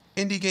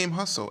Indie Game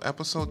Hustle,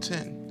 Episode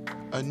 10.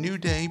 A new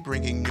day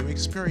bringing new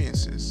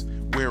experiences,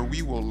 where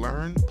we will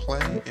learn,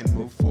 play, and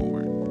move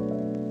forward.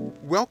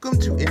 Welcome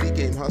to Indie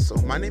Game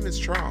Hustle. My name is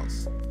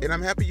Charles, and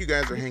I'm happy you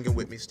guys are hanging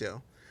with me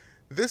still.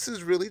 This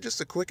is really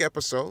just a quick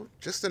episode,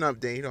 just an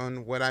update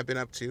on what I've been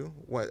up to,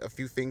 what a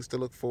few things to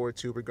look forward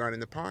to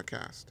regarding the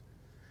podcast.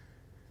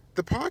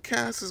 The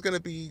podcast is going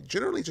to be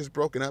generally just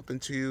broken up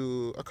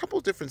into a couple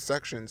different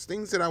sections,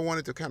 things that I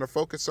wanted to kind of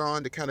focus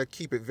on to kind of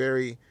keep it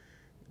very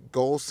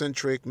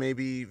goal-centric,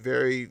 maybe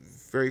very,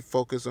 very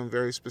focused on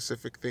very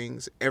specific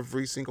things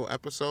every single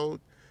episode.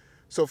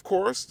 So, of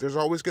course, there's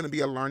always going to be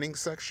a learning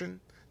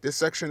section. This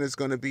section is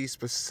going to be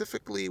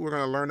specifically, we're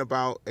going to learn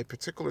about a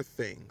particular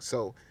thing.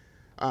 So,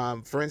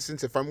 for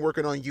instance, if I'm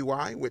working on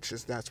UI,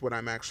 that's what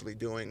I'm actually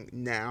doing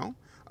now,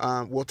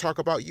 we'll talk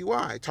about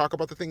UI, talk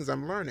about the things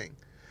I'm learning.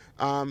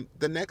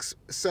 The next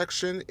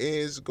section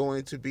is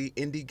going to be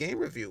indie game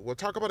review. We'll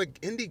talk about an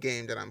indie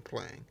game that I'm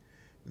playing.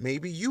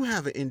 Maybe you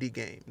have an indie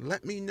game.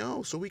 Let me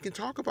know so we can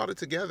talk about it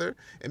together,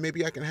 and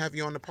maybe I can have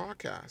you on the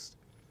podcast.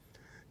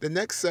 The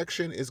next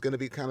section is going to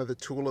be kind of the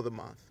tool of the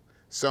month.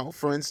 So,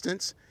 for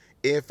instance,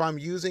 if I'm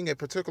using a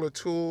particular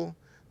tool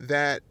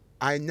that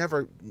I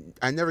never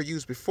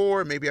used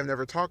before, maybe I've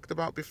never talked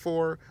about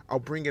before, I'll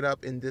bring it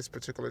up in this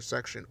particular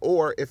section.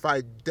 Or if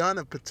I've done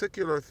a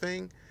particular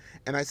thing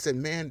and I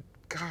said,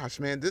 gosh,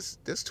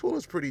 this tool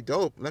is pretty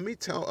dope, let me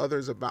tell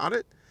others about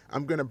it,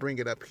 I'm going to bring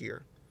it up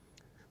here.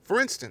 For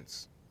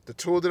instance, the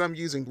tool that I'm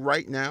using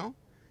right now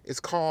is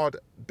called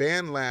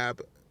BandLab,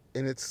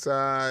 and it's,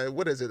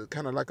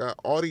 kind of like an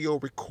audio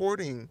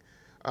recording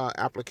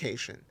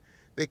application.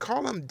 They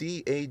call them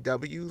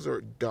DAWs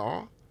or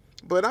DAW,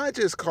 but I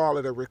just call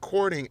it a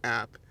recording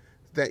app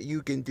that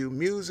you can do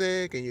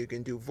music and you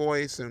can do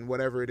voice and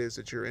whatever it is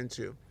that you're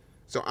into.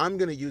 So I'm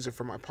going to use it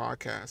for my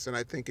podcast, and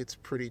I think it's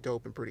pretty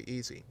dope and pretty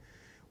easy.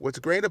 What's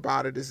great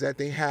about it is that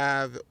they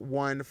have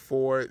one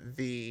for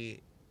the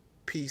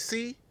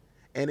PC,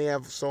 and they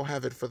also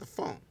have it for the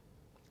phone.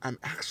 I'm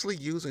actually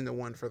using the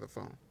one for the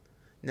phone.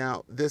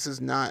 Now, this is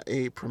not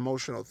a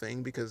promotional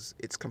thing because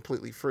it's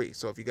completely free.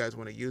 So if you guys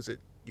want to use it,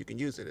 you can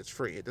use it. It's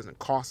free. It doesn't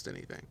cost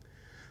anything.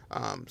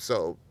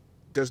 So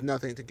there's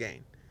nothing to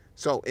gain.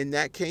 So in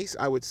that case,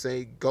 I would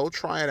say go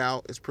try it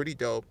out. It's pretty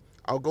dope.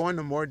 I'll go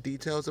into more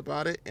details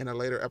about it in a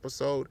later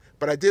episode.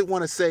 But I did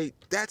want to say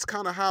that's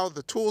kind of how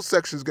the tool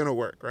section is going to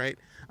work, right?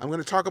 I'm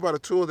going to talk about a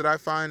tool that I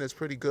find is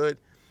pretty good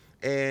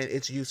and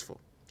it's useful.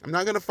 I'm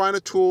not going to find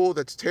a tool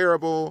that's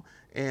terrible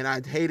and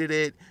I hated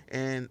it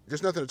and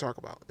there's nothing to talk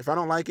about. If I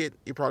don't like it,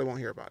 you probably won't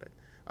hear about it.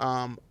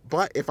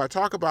 But if I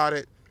talk about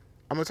it,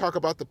 I'm going to talk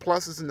about the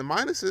pluses and the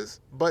minuses,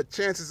 but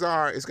chances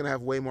are it's going to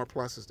have way more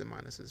pluses than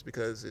minuses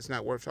because it's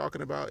not worth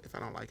talking about if I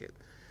don't like it.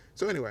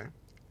 So anyway,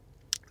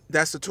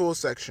 that's the tool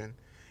section.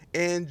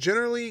 And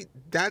generally,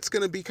 that's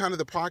going to be kind of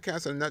the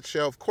podcast in a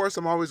nutshell. Of course,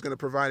 I'm always going to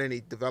provide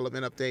any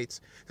development updates.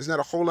 There's not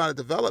a whole lot of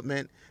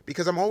development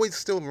because I'm always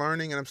still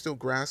learning and I'm still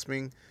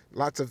grasping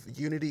lots of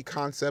Unity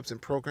concepts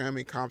and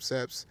programming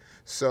concepts.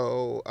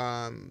 So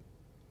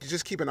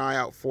just keep an eye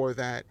out for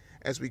that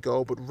as we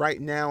go. But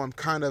right now,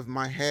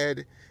 my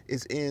head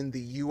is in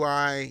the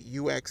UI,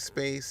 UX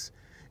space.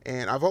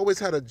 And I've always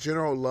had a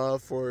general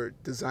love for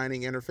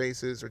designing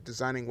interfaces or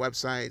designing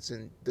websites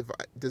and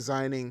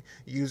designing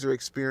user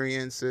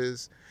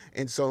experiences.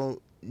 And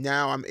so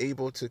now I'm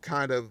able to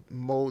kind of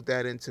mold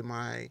that into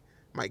my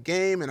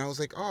game. And I was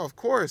like, oh, of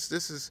course,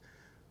 this is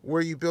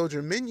where you build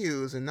your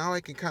menus. And now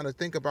I can kind of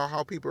think about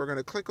how people are going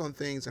to click on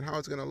things and how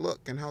it's going to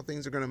look and how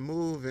things are going to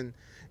move. And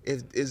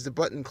is the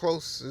button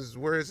close? Is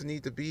where does it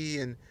need to be?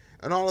 And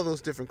all of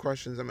those different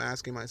questions I'm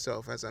asking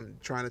myself as I'm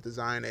trying to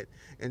design it.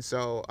 And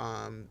so,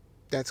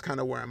 that's kind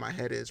of where my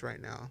head is right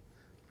now.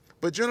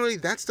 But generally,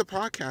 that's the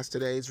podcast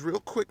today. It's real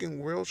quick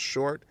and real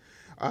short.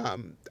 I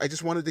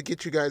just wanted to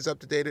get you guys up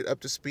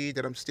to speed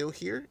that I'm still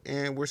here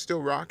and we're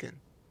still rocking.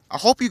 I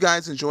hope you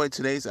guys enjoyed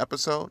today's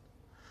episode.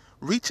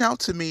 Reach out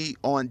to me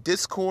on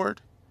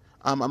Discord.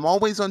 I'm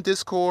always on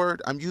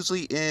Discord. I'm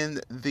usually in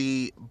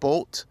the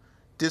Bolt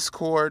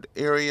Discord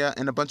area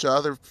and a bunch of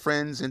other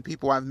friends and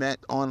people I've met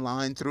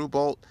online through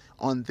Bolt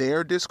on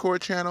their Discord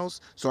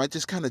channels. So I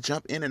just kind of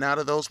jump in and out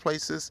of those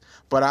places.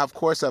 But of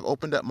course, I've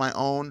opened up my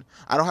own.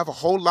 I don't have a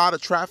whole lot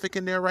of traffic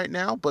in there right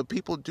now, but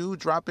people do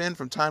drop in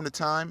from time to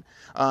time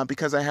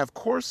because I have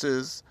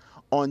courses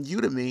on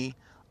Udemy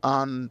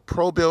on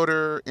Pro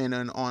Builder and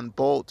on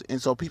Bolt.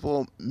 And so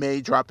people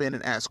may drop in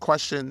and ask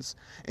questions.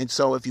 And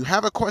so if you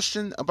have a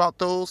question about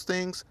those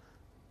things,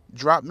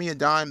 drop me a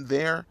dime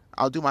there.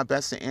 I'll do my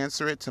best to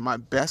answer it to my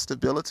best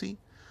ability.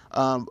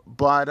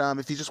 But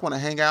if you just want to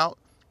hang out,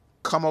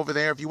 come over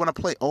there. If you want to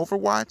play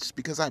Overwatch,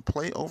 because I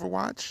play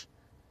Overwatch,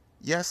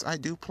 yes, I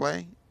do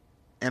play.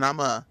 And I'm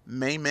a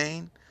Mei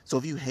main. So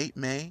if you hate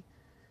Mei,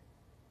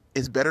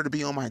 it's better to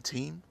be on my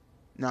team.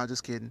 No,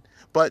 just kidding.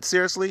 But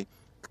seriously,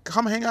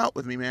 come hang out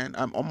with me, man.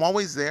 I'm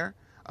always there.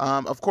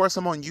 Of course,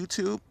 I'm on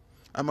YouTube.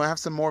 I'm going to have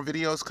some more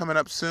videos coming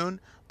up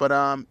soon.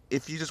 But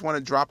if you just want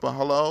to drop a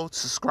hello,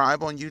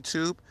 subscribe on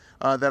YouTube,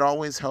 that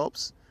always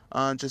helps.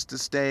 just to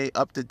stay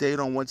up to date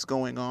on what's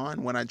going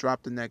on when I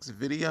drop the next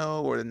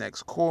video or the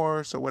next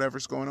course or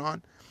whatever's going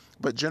on.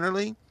 But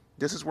generally,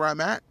 this is where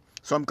I'm at.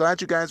 So I'm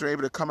glad you guys are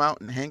able to come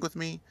out and hang with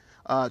me.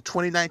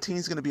 2019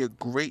 is going to be a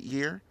great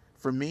year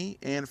for me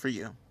and for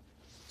you.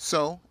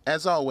 So,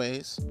 as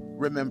always,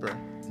 remember,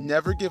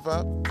 never give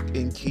up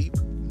and keep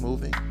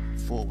moving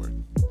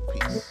forward.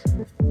 Peace.